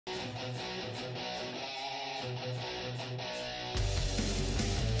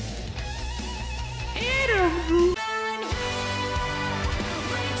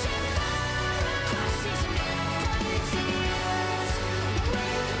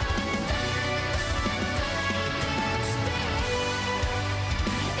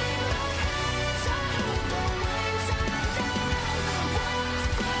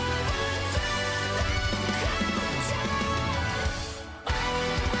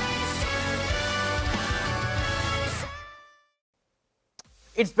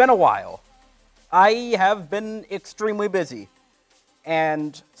It's been a while. I have been extremely busy,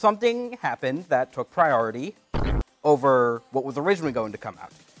 and something happened that took priority over what was originally going to come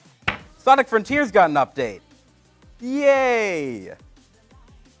out. Sonic Frontiers got an update. Yay!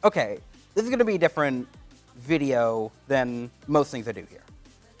 Okay, this is going to be a different video than most things I do here,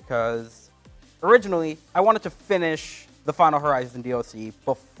 because originally I wanted to finish the Final Horizon DLC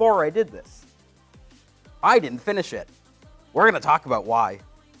before I did this. I didn't finish it. We're going to talk about why.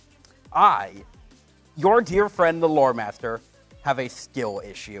 Your dear friend the Loremaster, have a skill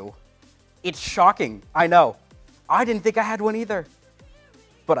issue. It's shocking, I know. I didn't think I had one either.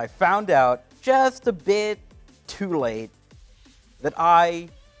 But I found out just a bit too late that I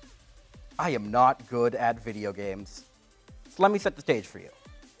am not good at video games. So let me set the stage for you.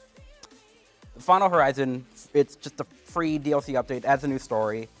 The Final Horizon, it's just a free DLC update, adds a new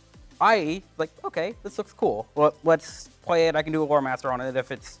story. Okay, this looks cool. Well, let's play it. I can do a Loremaster on it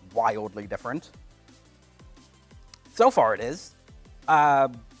if it's wildly different. So far it is.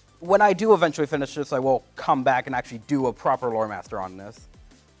 When I do eventually finish this, I will come back and actually do a proper Loremaster on this.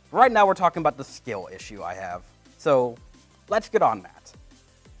 Right now we're talking about the skill issue I have. So let's get on that.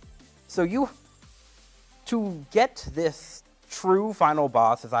 So to get this true final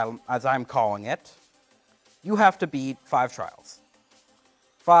boss, as I'm calling it, you have to beat 5 trials.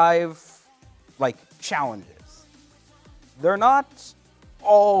 5, challenges. They're not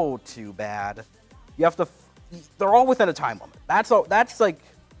all too bad. They're all within a time limit. That's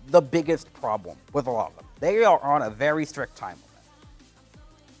the biggest problem with a lot of them. They are on a very strict time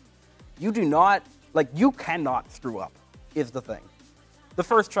limit. You cannot screw up, is the thing. The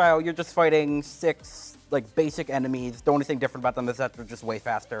first trial, you're just fighting 6, basic enemies. The only thing different about them is that they're just way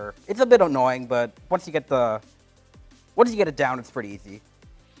faster. It's a bit annoying, but once you get it down, it's pretty easy.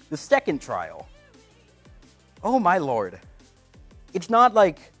 The second trial, oh my lord. It's not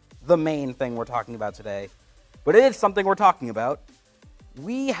the main thing we're talking about today, but it is something we're talking about.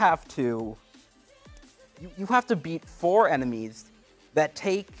 You have to beat 4 enemies that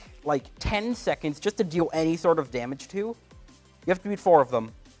take 10 seconds just to deal any sort of damage to. You have to beat 4 of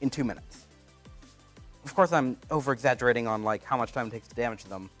them in 2 minutes. Of course, I'm over-exaggerating on how much time it takes to damage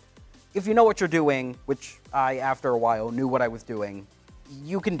them. If you know what you're doing, which I, after a while, knew what I was doing,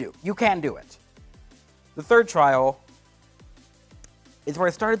 you can do it. The third trial is where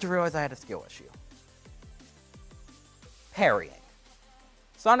I started to realize I had a skill issue. Parrying.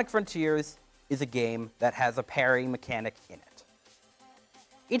 Sonic Frontiers is a game that has a parry mechanic in it.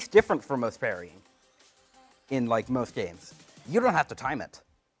 It's different from most parrying in most games. You don't have to time it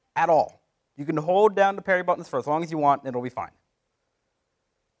at all. You can hold down the parry buttons for as long as you want and it'll be fine.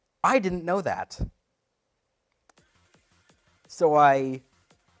 I didn't know that. So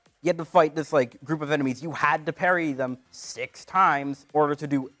you had to fight this group of enemies. You had to parry them 6 times in order to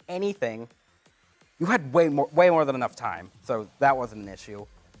do anything. You had way more than enough time, so that wasn't an issue.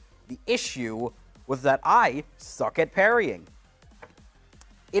 The issue was that I suck at parrying.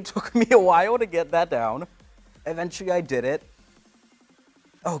 It took me a while to get that down. Eventually I did it.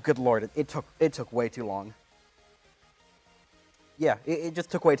 Oh good lord, it took way too long. Yeah, it just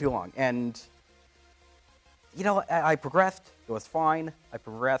took way too long, and I progressed. It was fine. I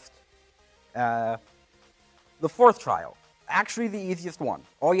progressed. The 4th trial, actually the easiest one.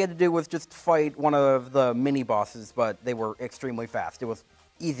 All you had to do was just fight one of the mini bosses, but they were extremely fast. It was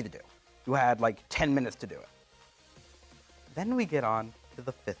easy to do. You had 10 minutes to do it. Then we get on to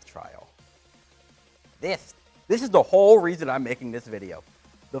the 5th trial. This is the whole reason I'm making this video.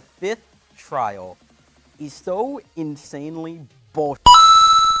 The 5th trial is so insanely bullshit.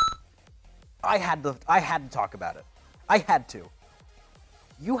 I had to talk about it. I had to.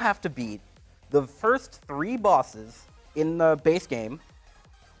 You have to beat the first 3 bosses in the base game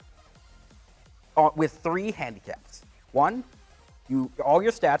with 3 handicaps. 1, all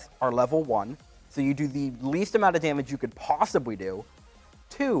your stats are level 1, so you do the least amount of damage you could possibly do.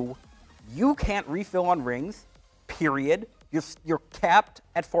 2, you can't refill on rings, period. You're capped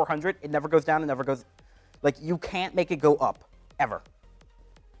at 400. It never goes down. It never goes... you can't make it go up, ever.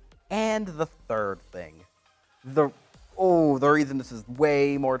 And the third thing, Oh, the reason this is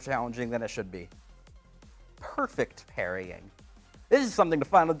way more challenging than it should be. Perfect parrying. This is something to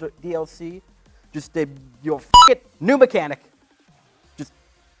Final DLC. Just did your new mechanic. Just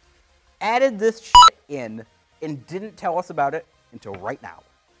added this shit in and didn't tell us about it until right now.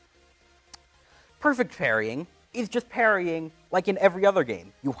 Perfect parrying is just parrying like in every other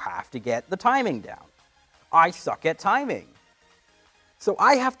game. You have to get the timing down. I suck at timing. So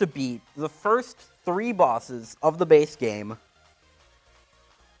I have to beat the first 3 bosses of the base game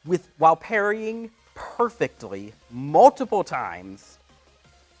while parrying perfectly multiple times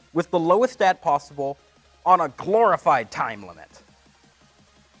with the lowest stat possible on a glorified time limit.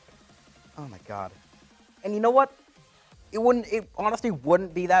 Oh my god. And you know what? It honestly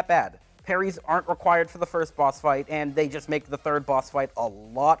wouldn't be that bad. Parries aren't required for the first boss fight, and they just make the third boss fight a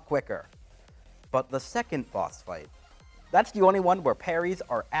lot quicker. But the second boss fight, that's the only one where parries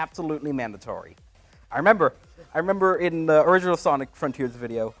are absolutely mandatory. I remember in the original Sonic Frontiers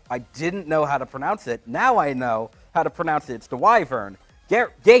video, I didn't know how to pronounce it. Now I know how to pronounce it. It's the Wyvern.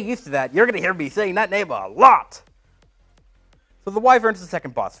 Get used to that. You're going to hear me saying that name a lot. So the Wyvern's the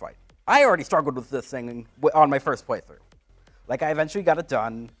second boss fight. I already struggled with this thing on my first playthrough. Like, I eventually got it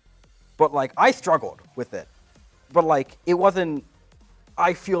done, but, like, I struggled with it. But, like, it wasn't,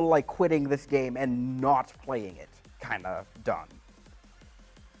 I feel like quitting this game and not playing it kind of done.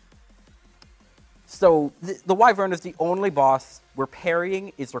 So, the Wyvern is the only boss where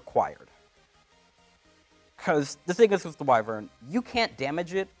parrying is required. Because the thing is with the Wyvern, you can't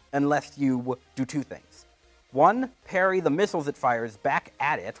damage it unless you do 2 things. 1, parry the missiles it fires back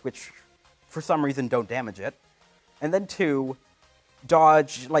at it, which for some reason don't damage it. And then 2,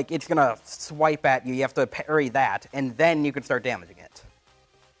 dodge, like it's gonna swipe at you, you have to parry that, and then you can start damaging it.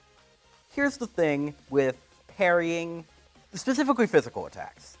 Here's the thing with parrying, specifically physical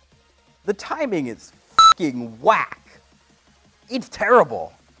attacks. The timing is fucking whack. It's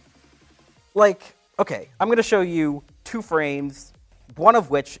terrible. Like, okay, I'm gonna show you 2 frames, one of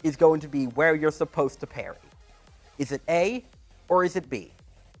which is going to be where you're supposed to parry. Is it A or is it B?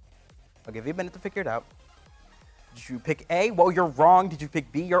 I'll give you a minute to figure it out. Did you pick A? Well, you're wrong. Did you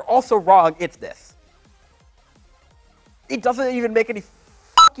pick B? You're also wrong. It's this. It doesn't even make any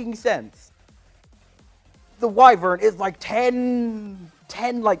fucking sense. The Wyvern is like 10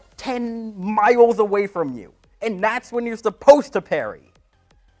 miles away from you. And that's when you're supposed to parry.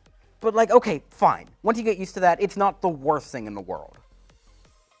 But like, okay, fine. Once you get used to that, it's not the worst thing in the world.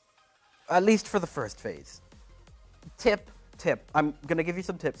 At least for the first phase. Tip. I'm going to give you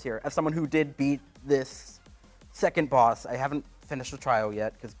some tips here. As someone who did beat this second boss, I haven't finished the trial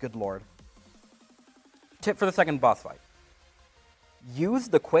yet, because good lord. Tip for the second boss fight. Use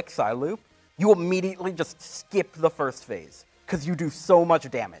the quick side loop. You immediately just skip the first phase, because you do so much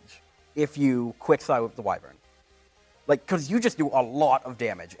damage if you quick side loop the Wyvern. Like, because you just do a lot of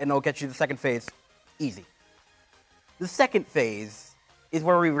damage, and it'll get you the second phase easy. The second phase is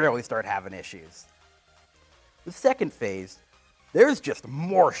where we really start having issues. The second phase, there's just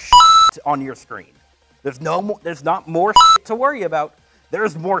more shit on your screen. There's not more shit to worry about.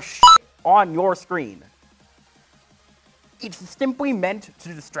 There's more shit on your screen. It's simply meant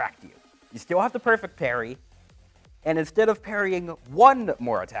to distract you. You still have the perfect parry, and instead of parrying 1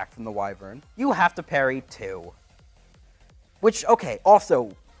 more attack from the Wyvern, you have to parry 2. Which, okay,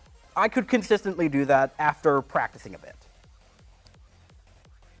 also, I could consistently do that after practicing a bit.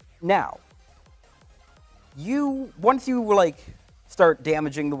 Now, once you, like, start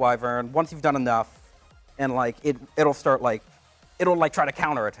damaging the Wyvern, once you've done enough, and, like, it'll try to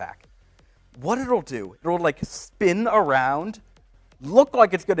counterattack. What it'll do, it'll, like, spin around, look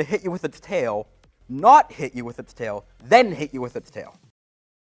like it's gonna hit you with its tail, not hit you with its tail, then hit you with its tail.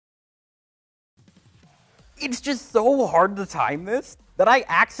 It's just so hard to time this that I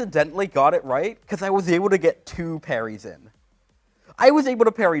accidentally got it right because I was able to get 2 parries in. I was able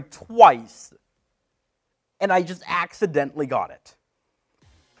to parry twice, and I just accidentally got it.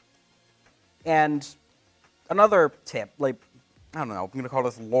 And another tip, like, I don't know, I'm going to call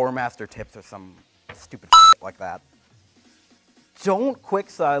this Loremaster tips or some stupid shit like that. Don't quick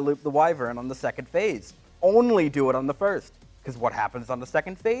side loop the Wyvern on the second phase. Only do it on the first. Because what happens on the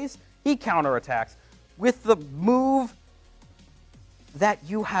second phase? He counterattacks with the move that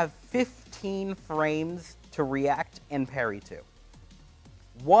you have 15 frames to react and parry to.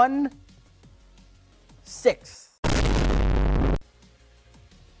 1/6.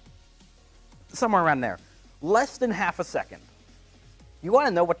 Somewhere around there. Less than half a second. You want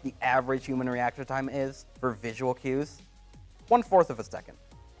to know what the average human reaction time is for visual cues? 1/4 of a second.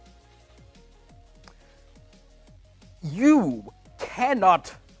 You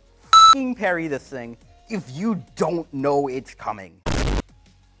cannot f***ing parry this thing if you don't know it's coming.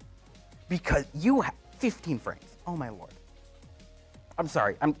 Because you have 15 frames. Oh my lord. I'm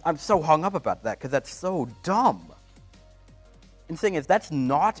sorry. I'm so hung up about that because that's so dumb. And the thing is, that's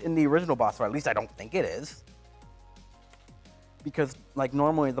not in the original boss fight. At least I don't think it is. Because, like,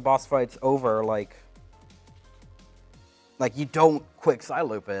 normally the boss fight's over, like you don't quick side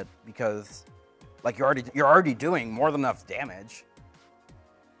loop it because, like, you're already doing more than enough damage.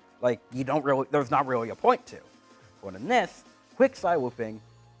 Like, there's not really a point to. But in this, quick side looping,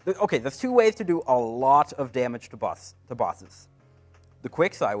 okay, there's two ways to do a lot of damage to bosses. The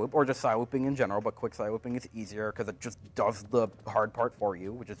quick side loop, or just side looping in general, but quick side looping is easier because it just does the hard part for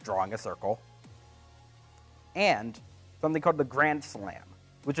you, which is drawing a circle. And something called the Grand Slam,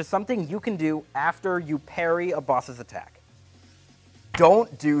 which is something you can do after you parry a boss's attack.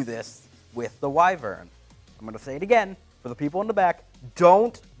 Don't do this with the Wyvern. I'm going to say it again for the people in the back.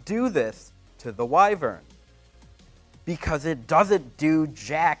 Don't do this to the Wyvern. Because it doesn't do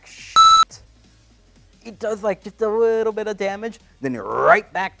jack shit. It does like just a little bit of damage, then you're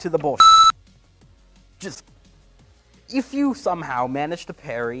right back to the bullshit. Just, if you somehow manage to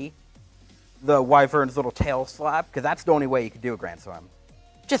parry the Wyvern's little tail slap, because that's the only way you can do a Grand Slam,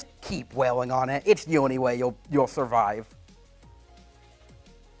 just keep wailing on it. It's the only way you'll survive.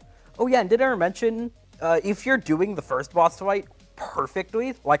 Oh yeah, and did I ever mention, if you're doing the first boss fight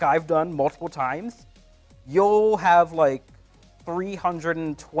perfectly, like I've done multiple times, you'll have like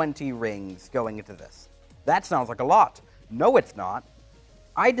 320 rings going into this. That sounds like a lot. No, it's not.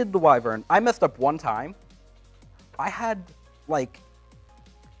 I did the Wyvern. I messed up one time. I had like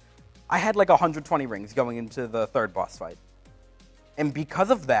 120 rings going into the third boss fight. And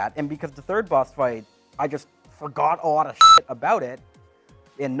because of that, and because the third boss fight, I just forgot a lot of shit about it,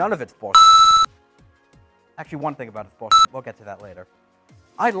 and none of it's bullshit. Actually, one thing about it's bullshit. We'll get to that later.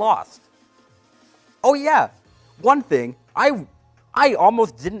 I lost. Oh yeah, one thing, I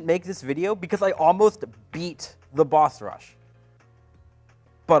almost didn't make this video because I almost beat the boss rush.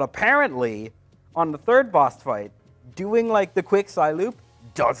 But apparently, on the third boss fight, doing like the quick side loop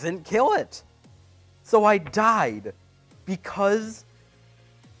doesn't kill it. So I died because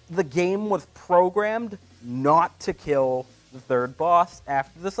the game was programmed not to kill the third boss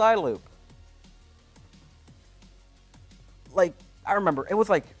after the side loop. Like, I remember, it was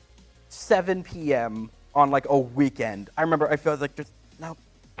like 7 p.m. on like a weekend. I remember I felt like just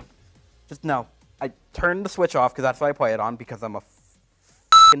no. I turned the Switch off because that's what I play it on because I'm a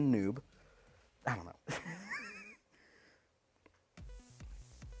f***ing noob. I don't know.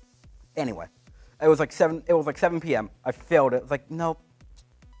 Anyway, it was like 7 p.m. I failed it. It was like no.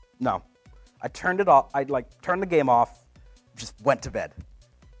 I turned it off. I like turned the game off. Just went to bed.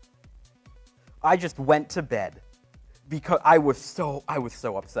 I just went to bed because I was so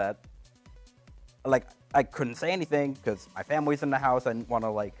upset. Like, I couldn't say anything because my family's in the house. I didn't want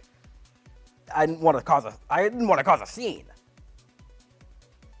to cause a scene.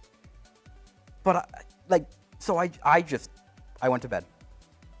 But I went to bed.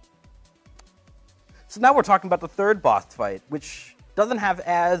 So now we're talking about the third boss fight, which doesn't have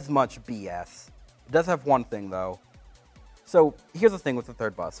as much BS. It does have one thing though. So here's the thing with the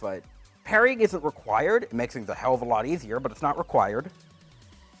third boss fight. Parrying isn't required. It makes things a hell of a lot easier, but it's not required.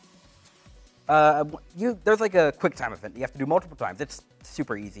 There's like a quick time event you have to do multiple times. It's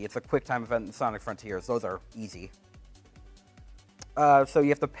super easy. It's a quick time event in Sonic Frontiers. Those are easy. So you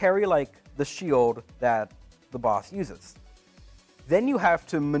have to parry like the shield that the boss uses. Then you have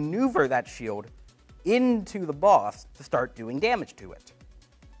to maneuver that shield into the boss to start doing damage to it.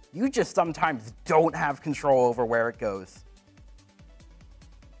 You just sometimes don't have control over where it goes.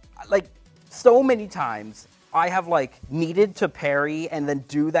 Like, so many times, I have, like, needed to parry and then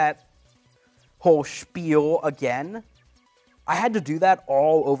do that whole spiel again. I had to do that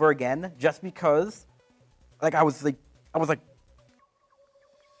all over again just because, like, I was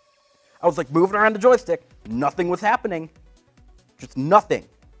moving around the joystick. Nothing was happening. Just nothing.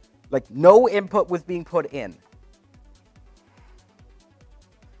 Like, no input was being put in.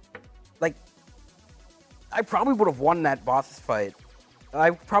 Like, I probably would have won that boss fight.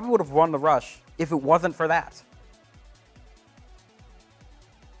 I probably would have won the rush if it wasn't for that.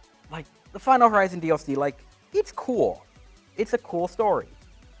 Like, the Final Horizon DLC, like, it's cool. It's a cool story.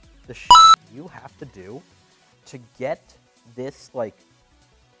 The shit you have to do to get this, like,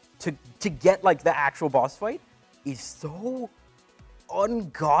 to get, like, the actual boss fight is so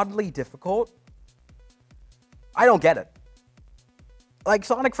ungodly difficult. I don't get it. Like,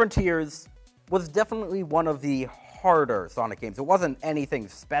 Sonic Frontiers was definitely one of the harder Sonic games. It wasn't anything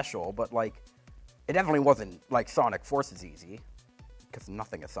special, but, like, it definitely wasn't, like, Sonic Forces easy. Because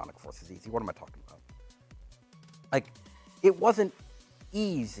nothing is Sonic Forces easy. What am I talking about? Like, it wasn't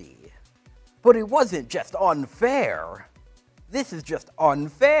easy, but it wasn't just unfair. This is just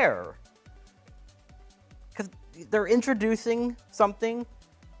unfair. Because they're introducing something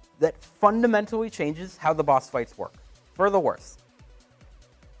that fundamentally changes how the boss fights work, for the worse.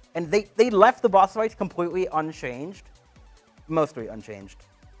 And they left the boss fights completely unchanged, mostly unchanged.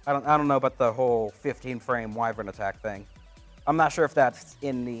 I don't know about the whole 15-frame wyvern attack thing. I'm not sure if that's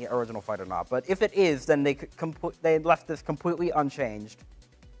in the original fight or not, but if it is, then they left this completely unchanged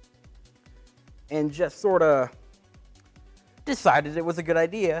and just sort of decided it was a good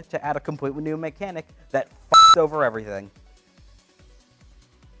idea to add a completely new mechanic that f***ed over everything.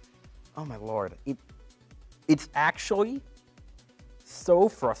 Oh my lord. It's actually so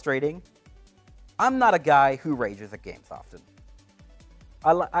frustrating. I'm not a guy who rages at games often.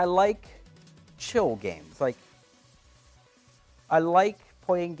 I like chill games. Like, I like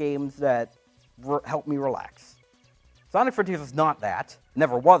playing games that help me relax. Sonic Frontiers is not that.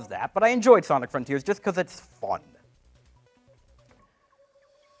 Never was that, but I enjoyed Sonic Frontiers just because it's fun.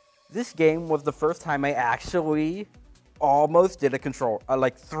 This game was the first time I actually almost did a control,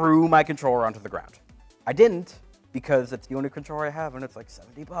 like threw my controller onto the ground. I didn't, because it's the only controller I have and it's like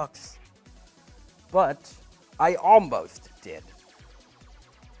 $70. But I almost did.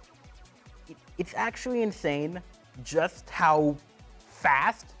 It's actually insane just how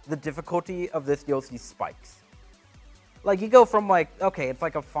fast the difficulty of this DLC spikes. Like, you go from like, okay, it's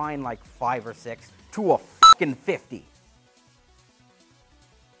like a fine like 5 or 6 to a fucking 50.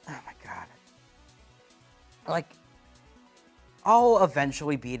 Oh my god. Like, I'll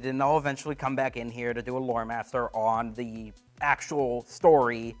eventually beat it, and I'll eventually come back in here to do a Loremaster on the actual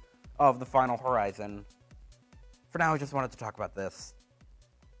story of the Final Horizon. For now, I just wanted to talk about this.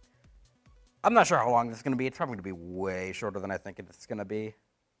 I'm not sure how long this is going to be. It's probably going to be way shorter than I think it's going to be.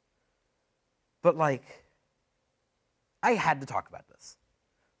 But, like, I had to talk about this.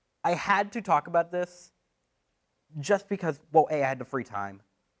 I had to talk about this just because, well, A, I had the free time,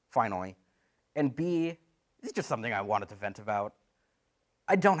 finally, and B, it's just something I wanted to vent about.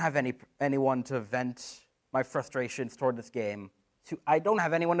 I don't have anyone to vent my frustrations toward this game to. I don't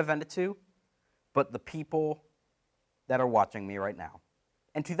have anyone to vent it to, but the people that are watching me right now.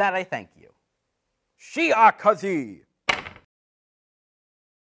 And to that I thank you. Shiakazi!